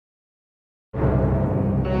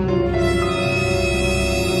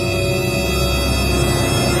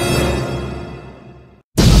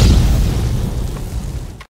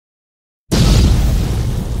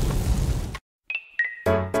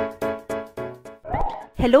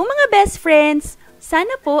Hello mga best friends!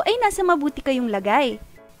 Sana po ay nasa mabuti kayong lagay.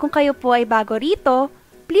 Kung kayo po ay bago rito,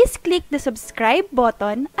 please click the subscribe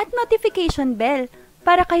button at notification bell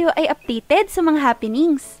para kayo ay updated sa mga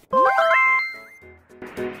happenings.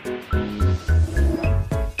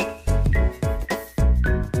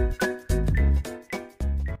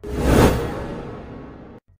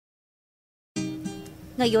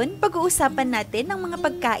 Ngayon, pag-uusapan natin ang mga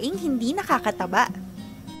pagkaing hindi nakakataba.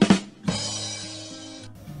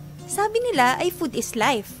 Sabi nila ay food is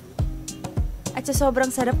life. At sa sobrang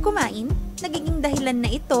sarap kumain, nagiging dahilan na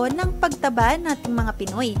ito ng pagtaba nating mga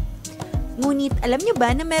Pinoy. Ngunit alam nyo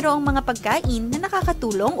ba na mayroong mga pagkain na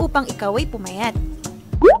nakakatulong upang ikaw ay pumayat?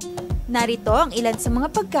 Narito ang ilan sa mga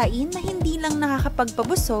pagkain na hindi lang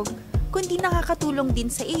nakakapagpabusog, kundi nakakatulong din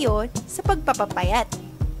sa iyo sa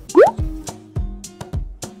pagpapapayat.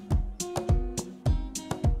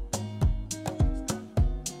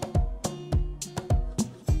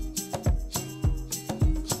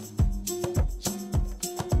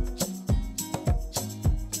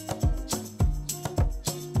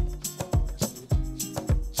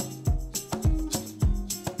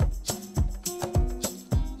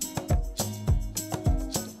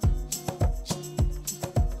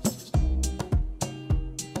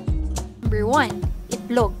 Number 1,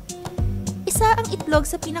 itlog. Isa ang itlog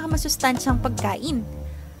sa pinakamasustansyang pagkain.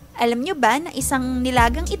 Alam nyo ba na isang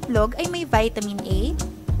nilagang itlog ay may vitamin A,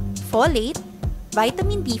 folate,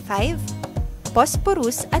 vitamin B5,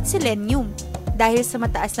 phosphorus at selenium. Dahil sa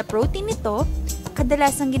mataas na protein nito,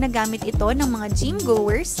 kadalasang ginagamit ito ng mga gym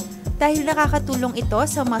goers dahil nakakatulong ito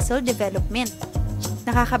sa muscle development.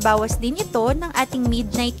 Nakakabawas din ito ng ating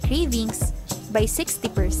midnight cravings by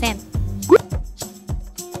 60%.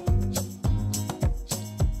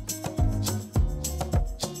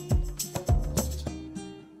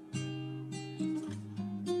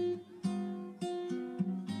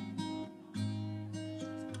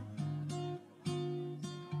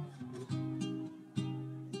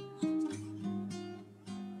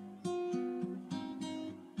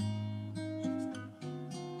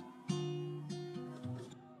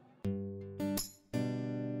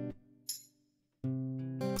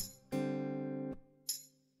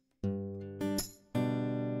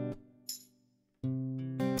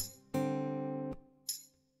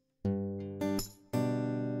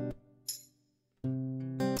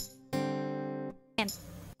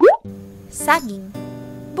 Saging.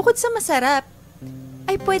 Bukod sa masarap,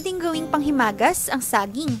 ay pwedeng gawing panghimagas ang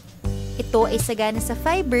saging. Ito ay sagana sa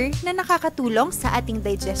fiber na nakakatulong sa ating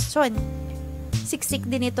digestion. Siksik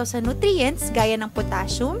din ito sa nutrients gaya ng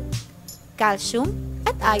potassium, calcium,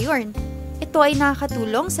 at iron. Ito ay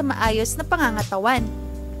nakakatulong sa maayos na pangangatawan.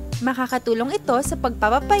 Makakatulong ito sa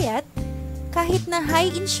pagpapapayat kahit na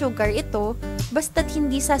high in sugar ito basta't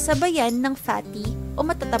hindi sasabayan ng fatty o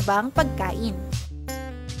matatabang pagkain.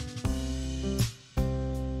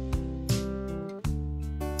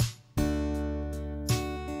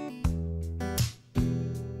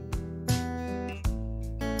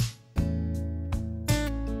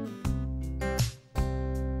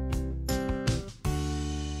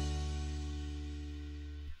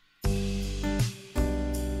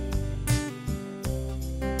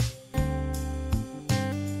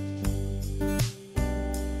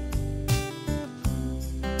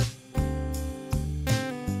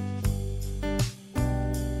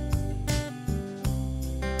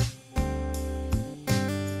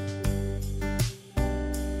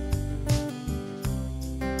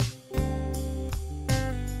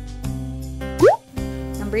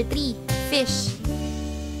 Number 3, fish.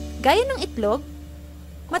 Gaya ng itlog,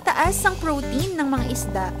 mataas ang protein ng mga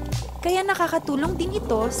isda, kaya nakakatulong din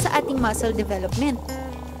ito sa ating muscle development.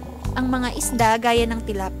 Ang mga isda gaya ng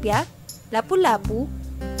tilapia, lapu-lapu,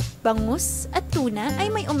 bangus at tuna ay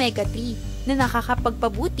may omega-3 na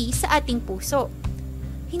nakakapagpabuti sa ating puso.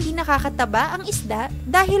 Hindi nakakataba ang isda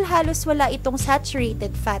dahil halos wala itong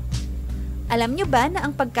saturated fat. Alam nyo ba na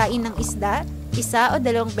ang pagkain ng isda, 1 o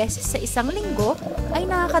 2 beses sa isang linggo ay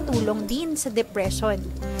nakakatulong din sa depression.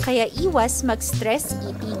 Kaya iwas mag-stress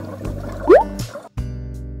eating.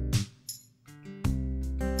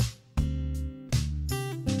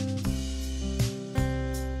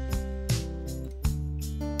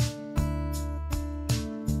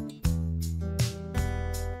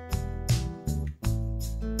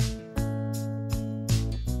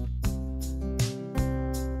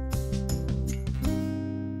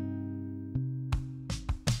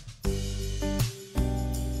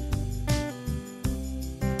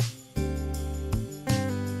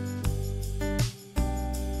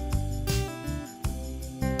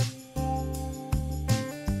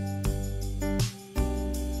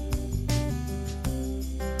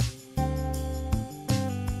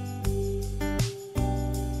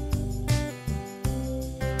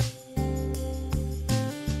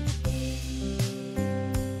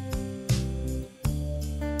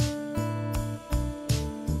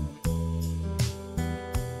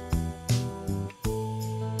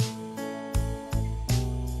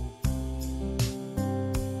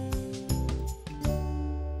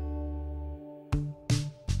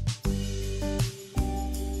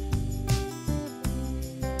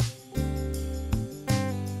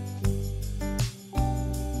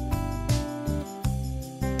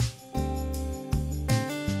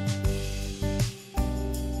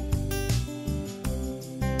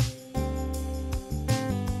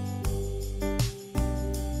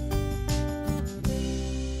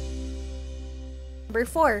 Number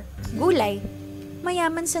 4. Gulay.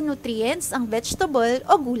 Mayaman sa nutrients ang vegetable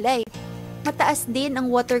o gulay. Mataas din ang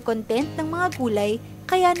water content ng mga gulay,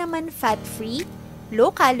 kaya naman fat-free,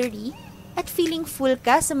 low-calorie, at feeling full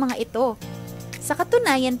ka sa mga ito. Sa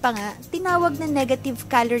katunayan pa nga, tinawag na negative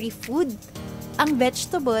calorie food ang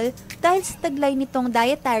vegetable dahil sa taglay nitong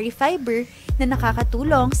dietary fiber na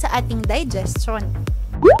nakakatulong sa ating digestion.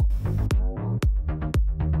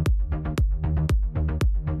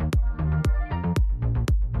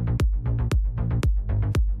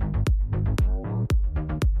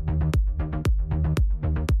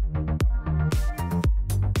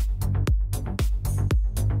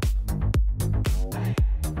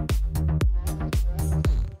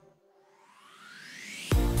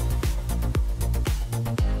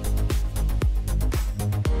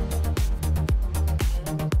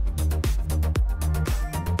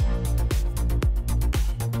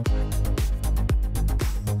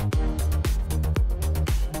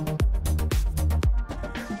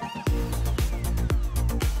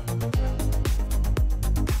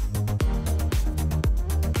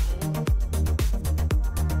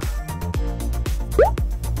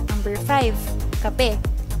 Number 5. Kape.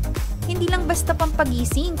 Hindi lang basta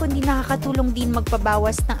pampagising kundi nakakatulong din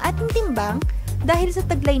magpabawas ng ating timbang dahil sa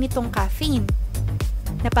taglay nitong caffeine.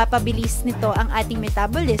 Napapabilis nito ang ating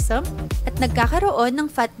metabolism at nagkakaroon ng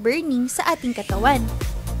fat burning sa ating katawan.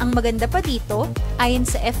 Ang maganda pa dito, ayon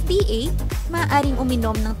sa FDA, maaaring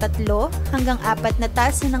uminom ng 3 hanggang 4 na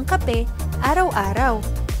tasa ng kape araw-araw.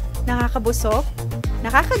 Nakakabusog,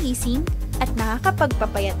 nakakagising, at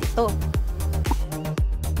nakakapagpapayat ito.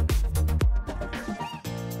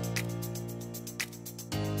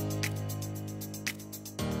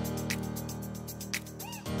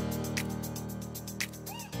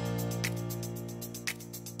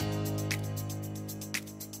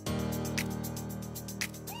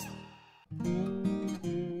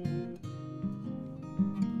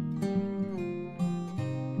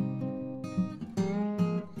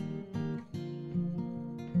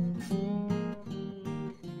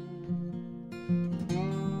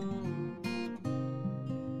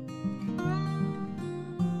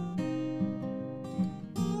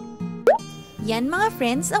 Yan mga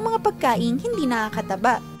friends ang mga pagkain hindi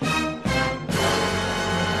nakakataba.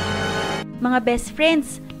 Mga best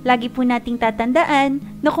friends, lagi po nating tatandaan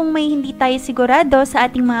na kung may hindi tayo sigurado sa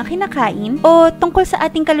ating mga kinakain o tungkol sa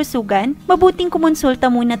ating kalusugan, mabuting kumonsulta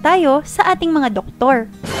muna tayo sa ating mga doktor.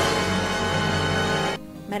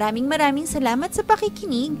 Maraming salamat sa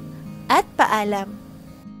pakikinig at paalam.